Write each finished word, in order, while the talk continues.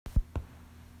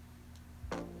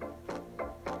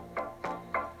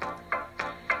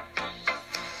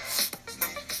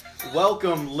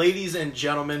Welcome, ladies and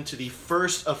gentlemen, to the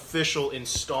first official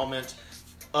installment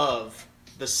of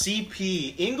the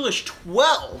CP English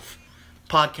 12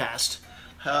 podcast.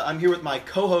 I'm here with my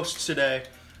co-hosts today,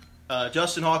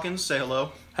 Justin Hawkins. Say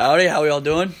hello. Howdy, how y'all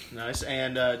doing? Nice.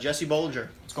 And Jesse Bollinger.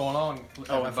 What's going on,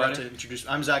 Oh, I forgot to introduce.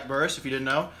 I'm Zach Burris, if you didn't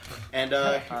know. And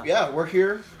yeah, we're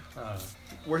here.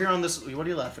 We're here on this. What are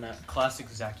you laughing at? Classic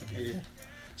Zachy. Yeah.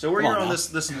 So we're here on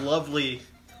this lovely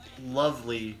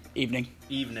Evening.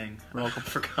 I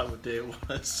forgot what day it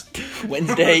was.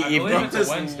 Wednesday evening. it's a This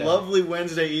Wednesday. lovely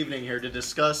Wednesday evening here to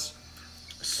discuss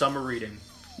summer reading.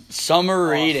 Summer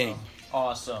reading.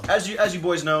 Awesome. As you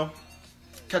boys know,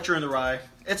 Catcher in the Rye.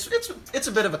 It's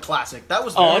a bit of a classic. That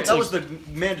was the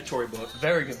mandatory book.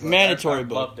 Very good book. Mandatory I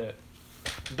book. Loved it.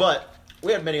 But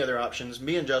we had many other options.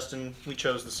 Me and Justin, we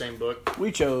chose the same book,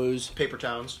 We chose Paper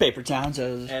Towns, Paper Towns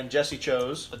as and Jesse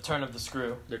chose The Turn of the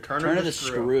Screw. The Turn Turn of the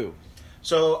Screw.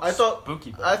 So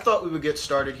Spooky book. I thought we would get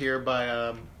started here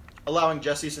by allowing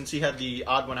Jesse, since he had the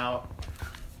odd one out,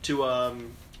 to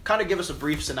kind of give us a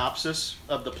brief synopsis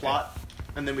of the plot,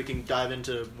 and then we can dive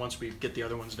into once we get the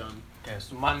other ones done. Okay,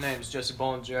 so my name's Jesse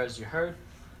Bollinger, as you heard.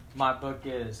 My book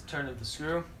is Turn of the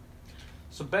Screw.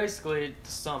 So basically,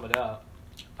 to sum it up,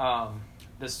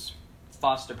 this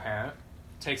foster parent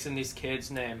takes in these kids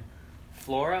named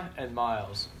Flora and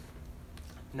Miles.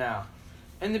 Now,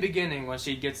 in the beginning, when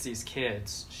she gets these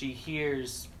kids, she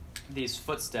hears these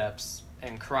footsteps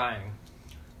and crying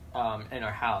in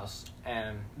her house.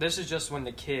 And this is just when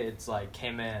the kids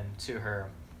came in to her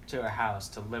house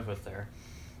to live with her.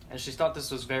 And she thought this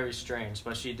was very strange,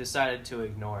 but she decided to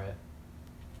ignore it.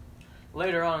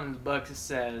 Later on in the book,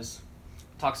 it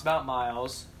talks about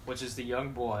Miles, which is the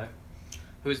young boy,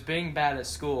 who's being bad at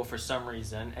school for some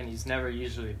reason, and he's never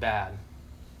usually bad.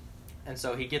 And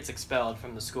so he gets expelled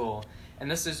from the school. And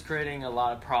this is creating a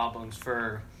lot of problems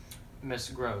for Miss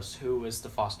Gross, who is the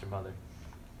foster mother.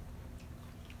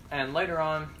 And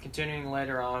continuing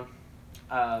later on,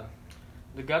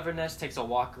 the governess takes a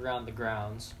walk around the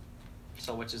grounds,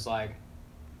 which is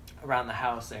around the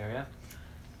house area.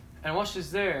 And while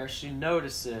she's there, she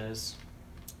notices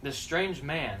this strange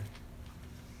man.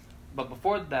 But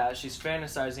before that, she's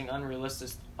fantasizing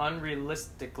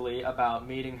unrealistically about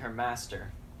meeting her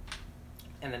master.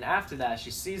 And then after that, she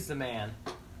sees the man,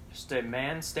 just a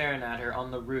man staring at her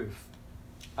on the roof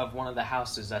of one of the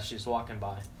houses that she's walking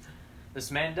by.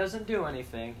 This man doesn't do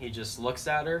anything. He just looks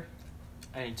at her,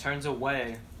 and he turns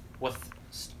away with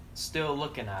still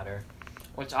looking at her,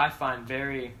 which I find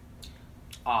very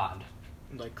odd.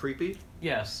 Like creepy?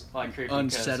 Yes, creepy.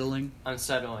 unsettling.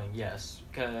 Unsettling, yes.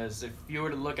 Because if you were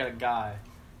to look at a guy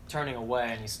turning away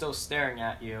and he's still staring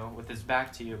at you with his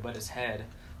back to you, but his head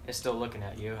is still looking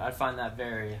at you, I'd find that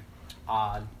very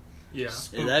odd. Yeah.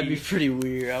 Yeah, that'd be pretty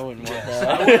weird. I wouldn't want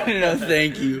Yes. that. No,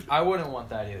 thank you. I wouldn't want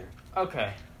that either.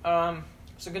 Okay.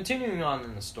 So continuing on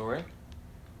in the story,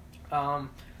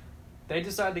 they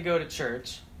decide to go to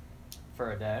church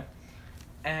for a day,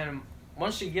 and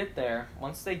once they get there,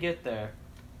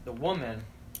 the woman,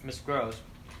 Miss Gross,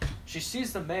 she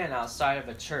sees the man outside of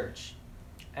a church,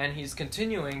 and he's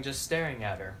continuing just staring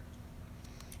at her.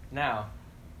 Now,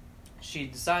 she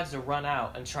decides to run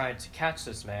out and try to catch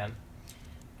this man,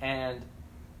 and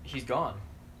he's gone.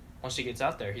 Once she gets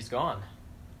out there, he's gone.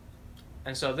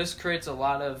 And so this creates a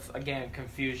lot of, again,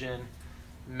 confusion,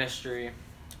 mystery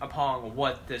upon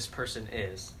what this person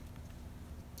is.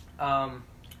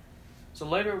 So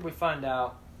later we find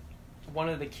out one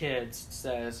of the kids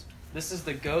says, "This is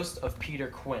the ghost of Peter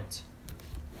Quint,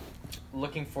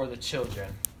 looking for the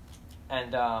children."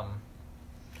 And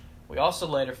we also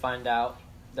later find out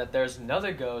that there's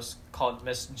another ghost called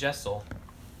Miss Jessel.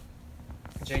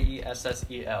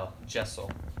 Jessel.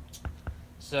 Jessel.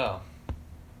 So,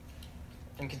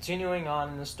 and continuing on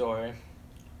in the story,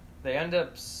 they end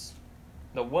up,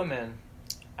 the woman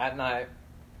at night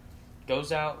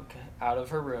goes out of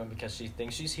her room because she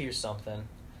thinks she hears something,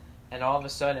 and all of a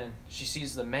sudden she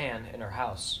sees the man in her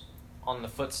house on the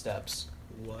footsteps.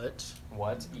 What?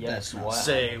 What? Yes, That's not- what?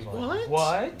 Say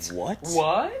what?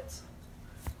 What?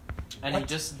 And he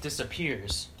just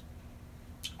disappears.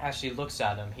 As she looks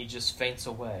at him, he just faints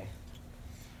away.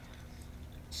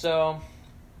 So,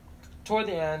 toward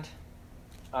the end,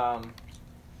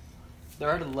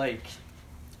 they're at a lake,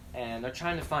 and they're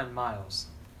trying to find Miles.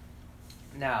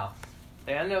 Now,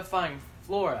 they end up finding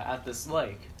Flora at this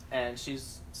lake, and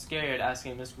she's scared,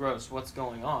 asking Miss Gross what's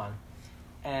going on.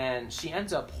 And she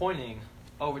ends up pointing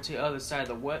over to the other side of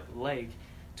the wet lake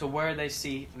to where they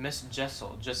see Miss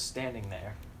Jessel just standing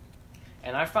there.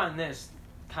 And I find this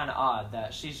kind of odd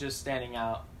that she's just standing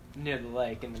out near the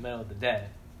lake in the middle of the day.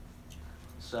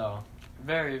 So,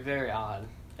 very, very odd.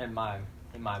 in my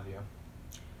view.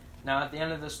 Now, at the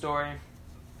end of the story,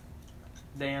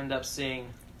 they end up seeing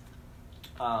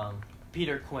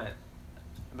Peter Quint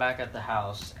back at the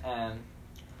house, and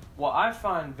what I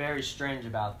find very strange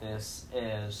about this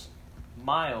is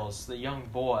Miles, the young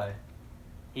boy,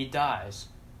 he dies.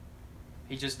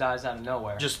 He just dies out of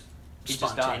nowhere. Just He just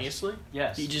dies. spontaneously?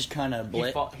 Yes. He just kind of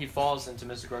blit. He falls into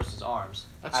Mr. Gross's arms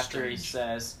That's after he strange.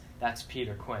 says, "That's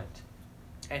Peter Quint,"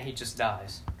 and he just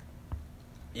dies.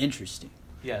 Interesting.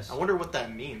 Yes. I wonder what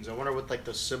that means. I wonder what like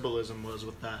the symbolism was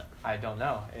with that. I don't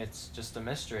know. It's just a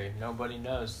mystery. Nobody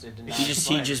knows. It did not He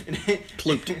explain. just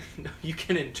plooped. You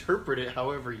can interpret it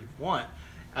however you want.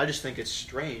 I just think it's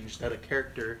strange that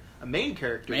a main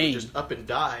character, would just up and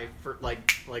die for like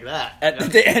that. At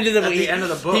the end of the At book, the end of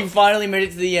the book. he finally made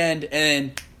it to the end,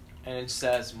 and And it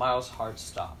says Miles' heart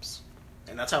stops.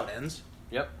 And that's how it ends.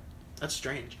 Yep. That's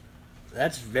strange.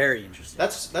 that's very interesting.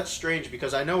 That's strange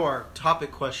because I know our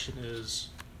topic question is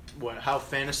how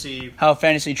fantasy How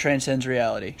fantasy transcends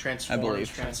reality. transforms. I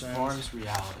believe. Transforms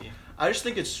reality. I just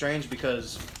think it's strange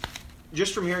because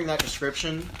just from hearing that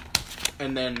description,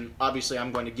 and then obviously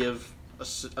I'm going to give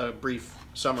a brief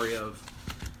summary of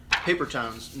Paper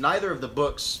Towns. Neither of the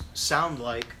books sound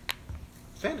like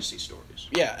fantasy stories.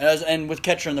 Yeah, and with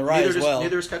Catcher in the Rye as well.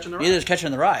 Neither is Catcher in the Rye. Neither is Catcher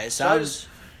in the Rye. It sounds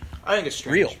I think it's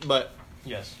strange, real. but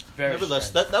Yes. Very nevertheless,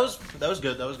 strange. that was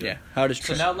good. That was good. yeah. How does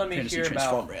So now let me fantasy hear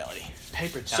transform about- reality?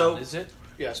 Paper Town, So- is it?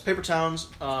 Yes, Paper Towns.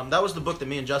 That was the book that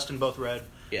me and Justin both read.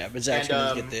 Yeah, but Zach's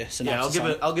going to get the synopsis.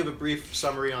 Yeah, I'll give a brief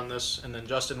summary on this, and then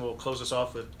Justin will close us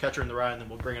off with Catcher in the Rye, and then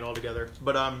we'll bring it all together.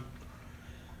 But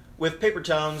with Paper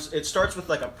Towns, it starts with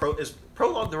like is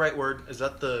prologue the right word? Is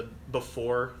that the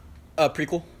before?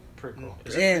 Prequel. Prequel.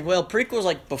 Is it? Yeah, well, prequel's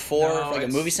like before, No, like a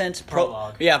it's movie sense.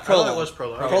 prologue. Yeah, I thought prologue. it was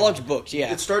prologue. Prologue's books.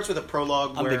 Yeah, It starts with a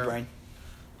prologue I'm where big brain.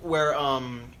 where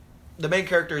the main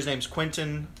character, his name's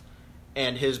Quentin,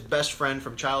 and his best friend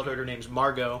from childhood, her name's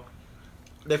Margot.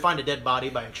 They find a dead body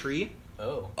by a tree,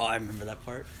 Oh. Oh, I remember that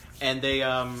part. and they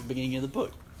Beginning of the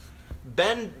book.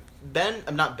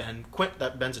 I'm not Ben.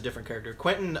 Ben's a different character.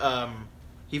 Quentin,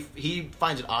 he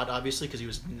finds it odd, obviously, because he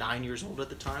was 9 years old at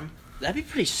the time. That'd be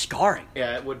pretty scarring.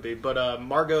 Yeah, it would be. But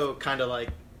Margot kind of like,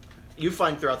 you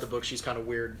find throughout the book she's kind of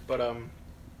weird. But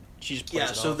She just plays yeah,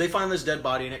 it so off. they find this dead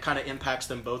body, and it kind of impacts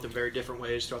them both in very different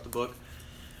ways throughout the book.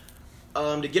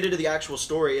 To get into the actual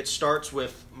story, it starts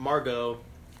with Margot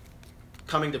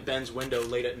coming to Ben's window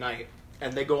late at night,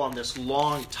 and they go on this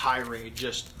long tirade,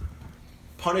 just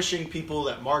punishing people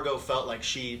that Margot felt like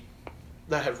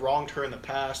that had wronged her in the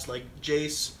past, like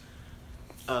Jace.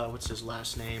 What's his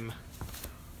last name?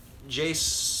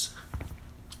 Jace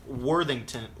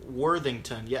Worthington.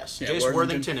 Yes, Yeah, Jace Worthington.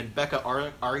 Worthington and Becca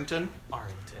Arrington,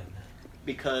 Arlington.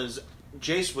 because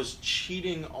Jace was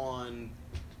cheating on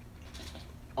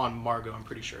Margot. I'm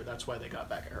pretty sure that's why they got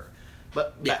back at her,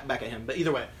 but Yeah. back at him. But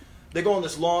either way, they go on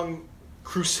this long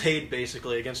crusade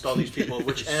basically against all these people,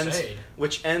 which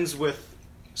ends with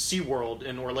SeaWorld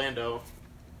in Orlando,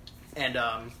 and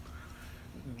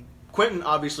Quentin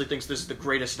obviously thinks this is the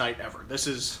greatest night ever. This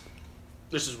is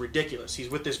ridiculous. He's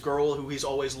with this girl who he's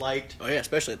always liked. Oh yeah,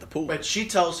 especially at the pool. But she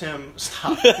tells him,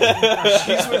 stop.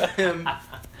 She's with him.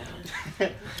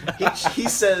 he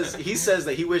says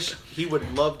that he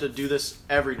would love to do this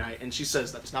every night, and she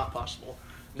says that's not possible.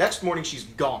 Next morning, she's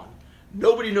gone.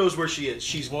 Nobody knows where she is.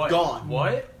 She's gone.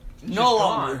 What? She's no gone.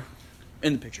 longer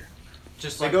in the picture.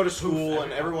 Just They like go to poof, school,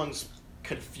 and everyone's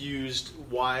confused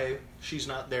why she's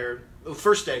not there. The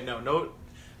first day, no,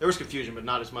 there was confusion, but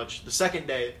not as much. The second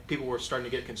day, people were starting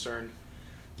to get concerned.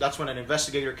 That's when an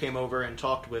investigator came over and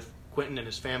talked with Quentin and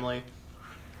his family.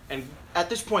 And at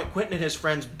this point, Quentin and his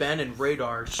friends Ben and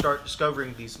Radar start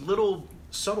discovering these little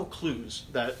subtle clues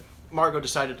that Margot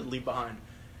decided to leave behind.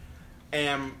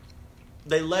 And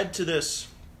they led to this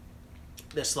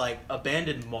like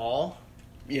abandoned mall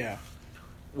Yeah.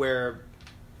 where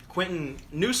Quentin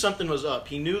knew something was up.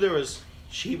 He knew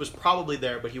she was probably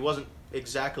there, but he wasn't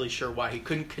exactly sure why. He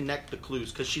couldn't connect the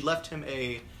clues because she left him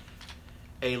a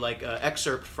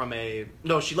excerpt from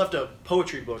she left a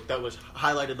poetry book that was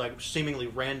highlighted like seemingly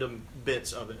random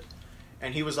bits of it,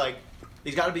 and he was like,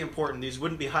 these got to be important. These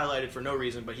wouldn't be highlighted for no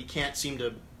reason, but he can't seem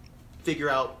to figure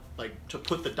out like to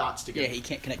put the dots together. Yeah, he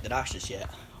can't connect the dots just yet.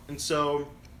 And so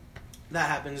that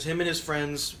happens. Him and his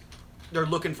friends, they're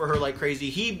looking for her like crazy.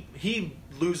 He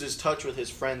loses touch with his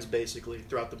friends basically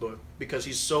throughout the book because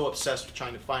he's so obsessed with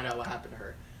trying to find out what happened to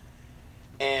her.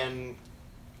 And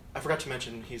I forgot to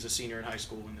mention he's a senior in high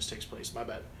school when this takes place. My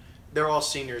bad. They're all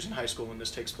seniors in high school when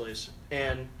this takes place.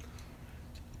 And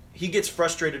he gets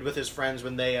frustrated with his friends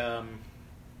when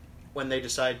they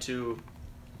decide to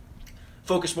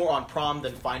focus more on prom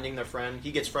than finding their friend.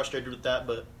 He gets frustrated with that,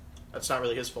 but that's not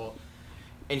really his fault.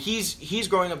 And he's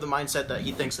growing up the mindset that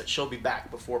he thinks that she'll be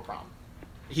back before prom.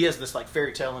 He has this like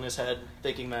fairy tale in his head,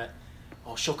 thinking that,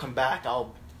 oh, she'll come back,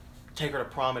 I'll take her to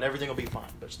prom and everything will be fine.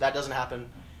 But that doesn't happen.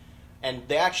 And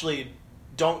they actually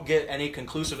don't get any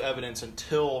conclusive evidence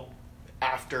until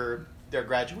after their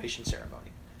graduation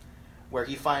ceremony, where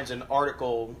he finds an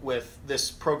article with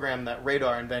this program that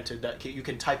Radar invented that you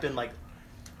can type in like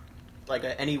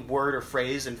any word or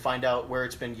phrase and find out where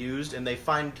it's been used, and they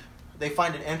find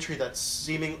an entry that's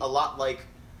seeming a lot like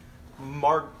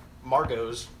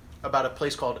Margot's about a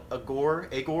place called Agor,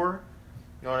 you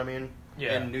know what I mean?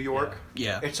 Yeah. In New York.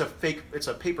 Yeah. It's a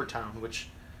paper town, which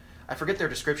I forget their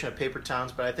description of paper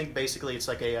towns, but I think basically it's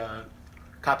like a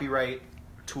copyright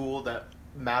tool that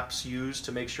maps use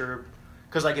to make sure,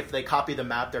 because like if they copy the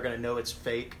map, they're going to know it's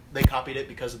fake. They copied it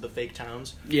because of the fake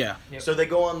towns. Yeah. Yep. So they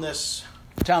go on this.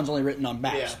 Town's only written on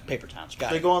maps. Yeah. Paper towns.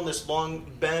 Got They it. go on this long.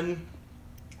 Ben,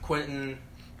 Quentin,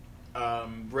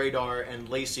 Radar, and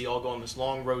Lacey all go on this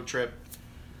long road trip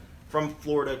from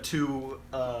Florida to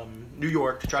New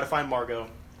York to try to find Margot.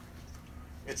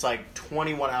 It's like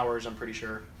 21 hours, I'm pretty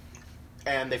sure.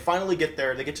 And they finally get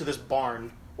there. They get to this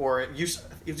barn, or it was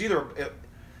either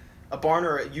a barn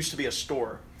or it used to be a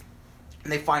store.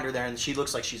 And they find her there, and she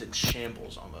looks like she's in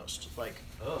shambles almost.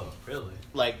 Oh, really?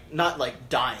 Like not like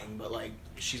dying, but like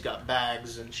she's got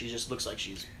bags, and she just looks like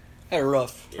she's Had a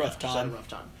rough she's had a time. rough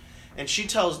time. And she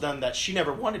tells them that she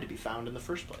never wanted to be found in the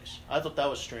first place. I thought that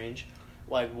was strange.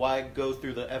 Like, why go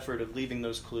through the effort of leaving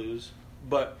those clues?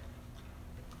 But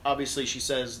obviously, she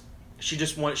says she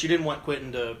didn't want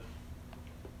Quentin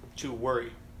to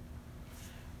worry.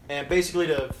 And basically,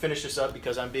 to finish this up,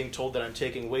 because I'm being told that I'm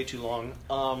taking way too long,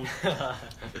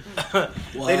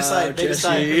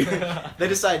 they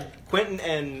decide. Quentin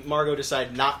and Margot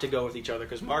decide not to go with each other,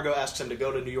 because Margot asks him to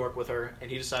go to New York with her, and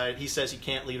he says he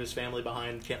can't leave his family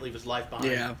behind, can't leave his life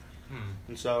behind. Yeah.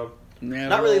 And so, Yeah,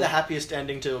 not really well- the happiest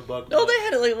ending to a book. No, but they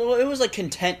had it was like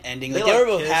content ending. Like, they they were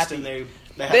both kissed happy. and they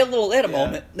They had a yeah.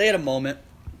 moment. They had a moment.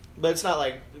 But it's not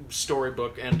like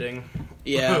storybook ending.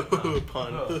 Yeah.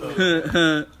 Pun.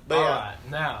 Oh. But All yeah. right,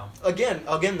 now. Again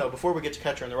though, before we get to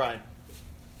Catcher in the Rye,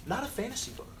 not a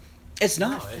fantasy book. It's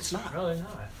not. No, It's not. really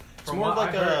not. It's From more what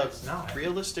like I heard, a it's not.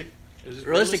 realistic. Is it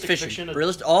Realistic fiction.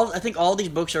 I think all these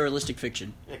books are realistic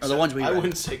fiction. Are the ones we I read.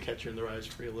 wouldn't say Catcher in the Rye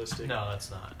is realistic. No,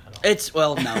 that's not at all. It's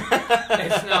no.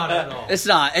 It's not at all. It's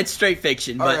not. It's straight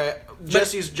fiction. All But right,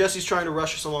 Jesse's trying to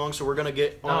rush us along, so we're gonna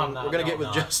get on. No, we're gonna no, get with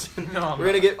no. Justin. No, I'm we're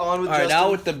gonna get on with all right, Justin.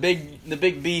 now with the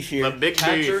big beef here. the big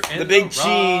Catcher beef. in The big cheese.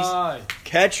 Rye.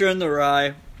 Catcher in the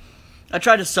Rye. I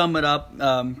tried to sum it up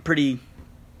pretty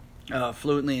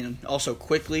fluently and also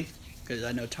quickly, because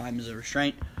I know time is a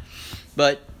restraint.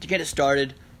 But to get it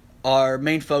started, our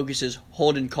main focus is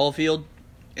Holden Caulfield,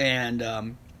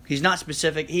 and he's not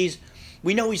specific.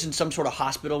 We know he's in some sort of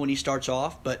hospital when he starts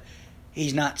off, but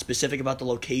he's not specific about the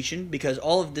location, because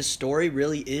all of this story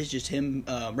really is just him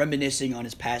reminiscing on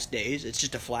his past days. It's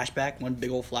just a flashback, one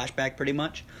big old flashback pretty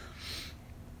much.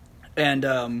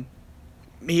 And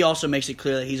he also makes it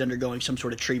clear that he's undergoing some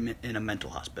sort of treatment in a mental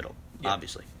hospital,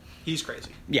 obviously. He's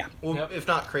crazy. Yeah. Well, Yep. if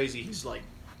not crazy, he's like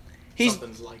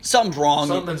Something's something's wrong.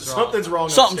 Something's wrong. Something's wrong.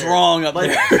 Something's upstairs. wrong up Like,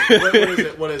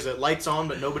 there. what is it? Lights on,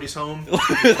 but nobody's home.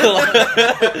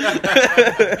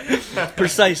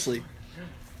 Precisely.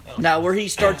 Now, where he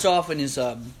starts off in his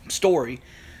story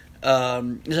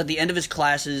is at the end of his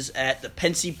classes at the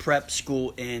Pensy Prep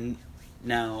School in,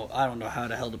 now, I don't know how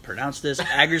the hell to pronounce this,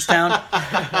 Agerstown.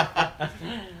 I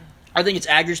think it's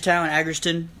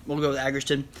Agerston. We'll go with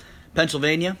Agerston,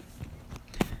 Pennsylvania.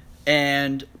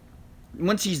 And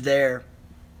once he's there,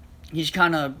 he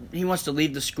wants to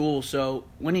leave the school. So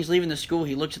when he's leaving the school,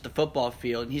 he looks at the football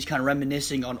field, and he's kind of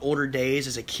reminiscing on older days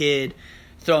as a kid,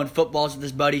 throwing footballs with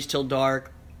his buddies till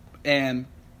dark. And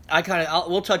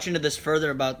we'll touch into this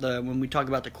further when we talk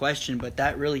about the question, but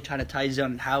that really kind of ties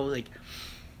down how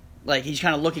like he's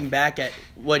kind of looking back at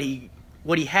what he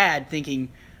had,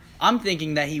 I'm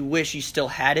thinking that he wished he still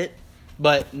had it,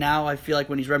 but now I feel like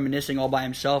when he's reminiscing all by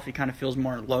himself, he kind of feels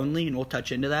more lonely, and we'll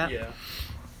touch into that. Yeah.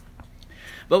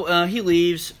 But he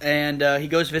leaves, and he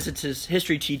goes visits his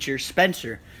history teacher,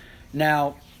 Spencer.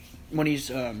 Now, when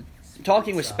he's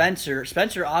talking with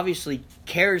Spencer obviously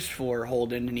cares for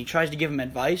Holden, and he tries to give him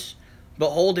advice, but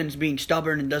Holden's being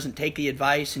stubborn and doesn't take the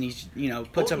advice, and he's,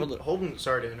 puts up a little... Holden,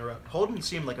 sorry to interrupt. Holden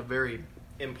seemed like a very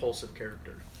impulsive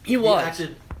character. He was. He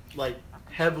acted like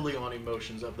heavily on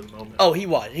emotions of the moment. Oh, he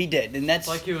was. He did, and that's...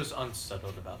 It's like he was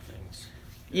unsettled about things.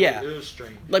 yeah. It was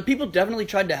strange. Like, people definitely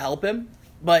tried to help him,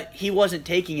 but he wasn't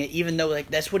taking it, even though,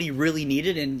 like, that's what he really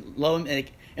needed, and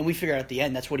And we figure out at the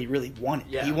end that's what he really wanted.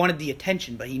 Yeah. He wanted the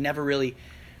attention, but he never really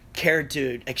cared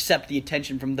to accept the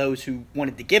attention from those who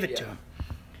wanted to give it to him.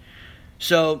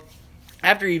 So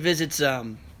after he visits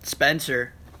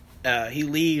Spencer, he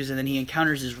leaves, and then he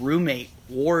encounters his roommate,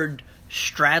 Ward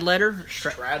Stradlater.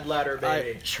 Stradlater,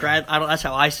 baby. That's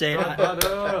how I say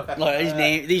it.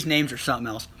 Look, these names are something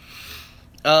else.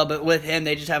 But with him,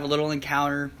 they just have a little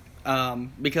encounter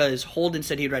because Holden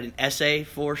said he'd write an essay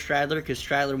for Stradler because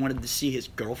Stradler wanted to see his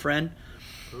girlfriend.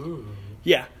 Ooh.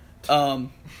 Yeah.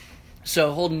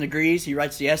 So Holden agrees. He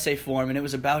writes the essay for him, and it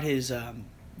was about his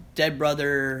dead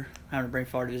brother. I don't know, brain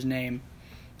farted his name.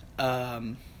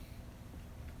 I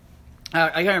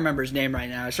can't remember his name right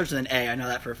now. It starts with an A. I know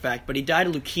that for a fact. But he died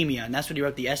of leukemia, and that's what he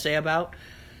wrote the essay about.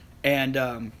 And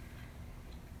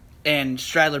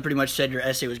Stradler pretty much said your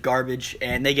essay was garbage,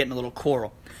 and they get in a little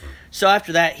quarrel. So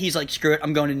after that, he's like, screw it,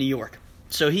 I'm going to New York.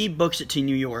 So he books it to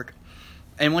New York.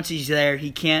 And once he's there,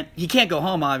 he can't go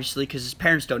home, obviously, because his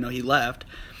parents don't know he left.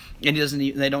 And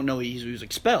they don't know he was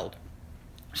expelled.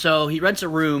 So he rents a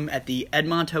room at the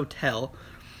Edmond Hotel.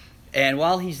 And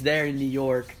while he's there in New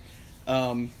York,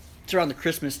 it's around the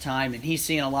Christmas time, and he's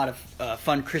seeing a lot of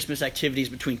fun Christmas activities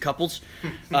between couples.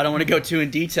 I don't want to go too in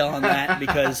detail on that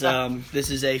because this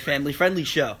is a family-friendly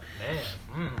show.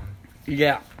 Man.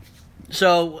 Yeah.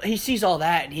 So he sees all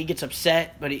that, and he gets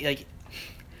upset, but he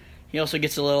also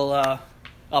gets a little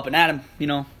up and at him. You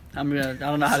know, I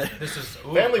don't know how to. This is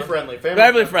Family-friendly.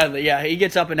 Family-friendly. Yeah, he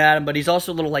gets up and at him, but he's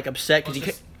also a little upset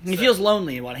because he feels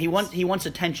lonely. He wants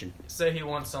attention. Say he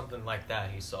wants something like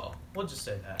that he saw. We'll just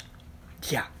say that.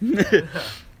 Yeah.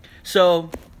 So,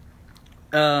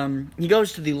 he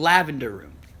goes to the lavender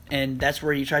room, and that's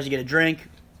where he tries to get a drink.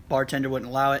 Bartender wouldn't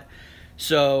allow it.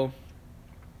 So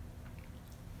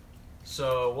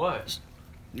what?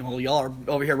 Well, y'all are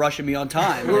over here rushing me on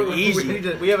time. Like, easy.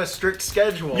 We have a strict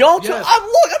schedule. Y'all, I'm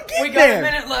getting We got there. a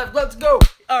minute left. Let's go.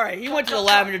 All right, he went to the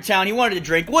lavender town. He wanted a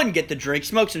drink, wouldn't get the drink.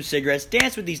 Smoked some cigarettes,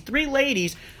 danced with these 3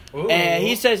 ladies, Ooh. and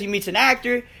he says he meets an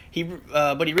actor.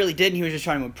 But he really didn't. He was just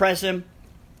trying to impress him.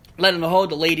 Let him know.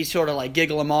 The ladies sort of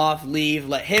giggle him off, leave,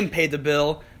 let him pay the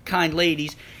bill. Kind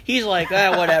ladies. He's like,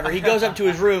 whatever. He goes up to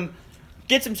his room,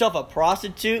 gets himself a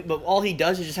prostitute, but all he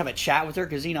does is just have a chat with her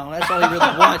because, that's all he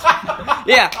really wants.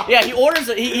 Yeah, he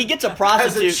orders, he gets a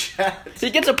prostitute. He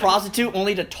gets a prostitute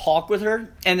only to talk with her,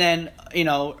 and then,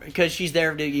 because she's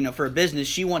there to, for a business,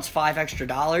 she wants $5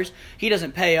 extra. He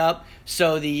doesn't pay up,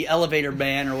 so the elevator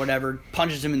man or whatever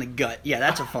punches him in the gut. Yeah,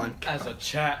 that's a fun. As a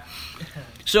chat.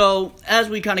 So, as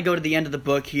we kind of go to the end of the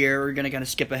book here, we're going to kind of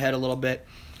skip ahead a little bit.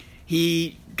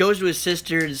 He goes to his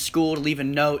sister's school to leave a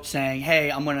note saying,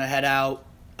 hey, I'm going to head out.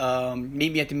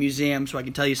 Meet me at the museum so I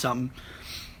can tell you something.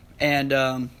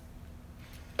 And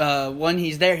when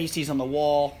he's there, he sees on the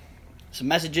wall some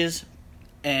messages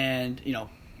and,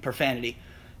 profanity.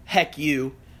 Heck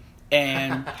you.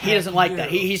 And he doesn't like that.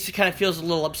 He kind of feels a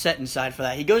little upset inside for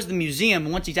that. He goes to the museum,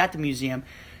 and once he's at the museum,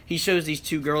 he shows these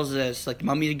 2 girls as the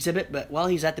mummy exhibit. But while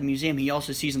he's at the museum, he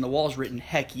also sees on the walls written,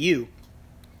 heck you.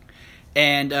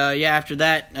 And, after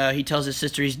that, he tells his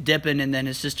sister he's dipping, and then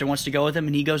his sister wants to go with him,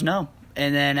 and he goes no.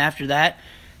 And then after that,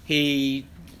 he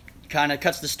kind of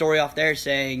cuts the story off there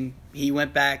saying he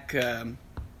went back,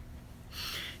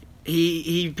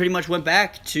 he pretty much went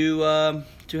back to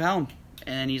Helm.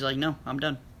 And he's like, no, I'm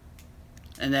done.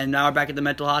 And then now we're back at the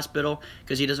mental hospital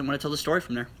because he doesn't want to tell the story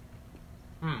from there.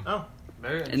 Oh.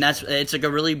 Very interesting. And it's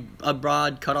a really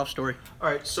broad cutoff story. All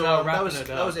right, so No, that was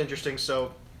wrapping it up. interesting.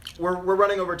 So we're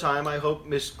running over time. I hope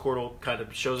Miss Cordell kind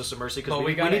of shows us some mercy because Well,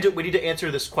 we need to answer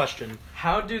this question.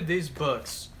 How do these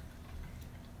books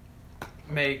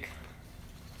make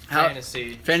How-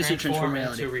 fantasy transform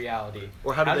into reality?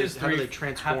 Or how do does they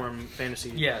transform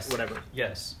fantasy? Yes. Whatever.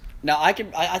 Yes. Now I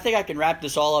think I can wrap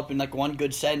this all up in one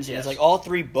good sentence. And Yes. it's all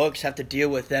 3 books have to deal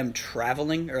with them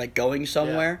traveling or going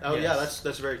somewhere. Yeah. Oh yeah, Yes.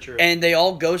 that's very true. And they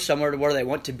all go somewhere to where they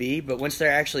want to be, but once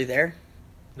they're actually there,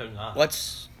 They're not.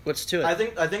 what's to it?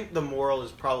 I think the moral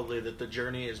is probably that the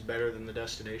journey is better than the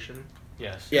destination.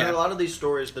 Yes. Yeah. In a lot of these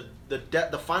stories,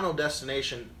 the final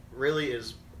destination really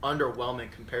is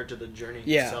underwhelming compared to the journey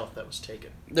Yeah. itself that was taken.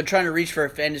 They're trying to reach for a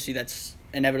fantasy that's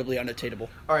inevitably unattainable.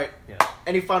 All right. Yeah.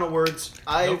 Any final words?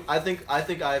 Nope. I think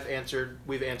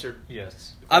we've answered.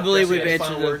 Yes. I believe Jesse, we've any answered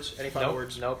final them. words. Any final Nope.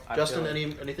 words? Nope. I Justin, feel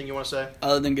it. anything you want to say?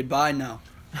 Other than goodbye, no.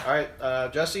 All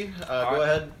right, Jesse, go right.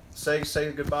 ahead.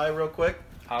 Say goodbye real quick.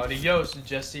 Adios,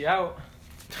 Jesse out.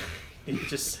 You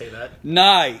just say that.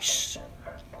 Nice.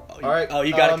 All right. Oh,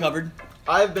 you got it covered?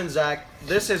 I've been Zach.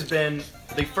 This has been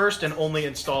the first and only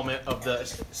installment of the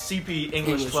CP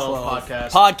English 12 podcast.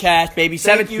 Podcast, baby.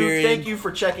 Seventh period. Thank you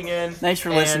for checking in. Thanks for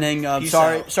and listening. peace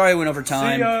sorry out. I went over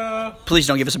time. See ya. Please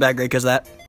don't give us a bad grade because of that.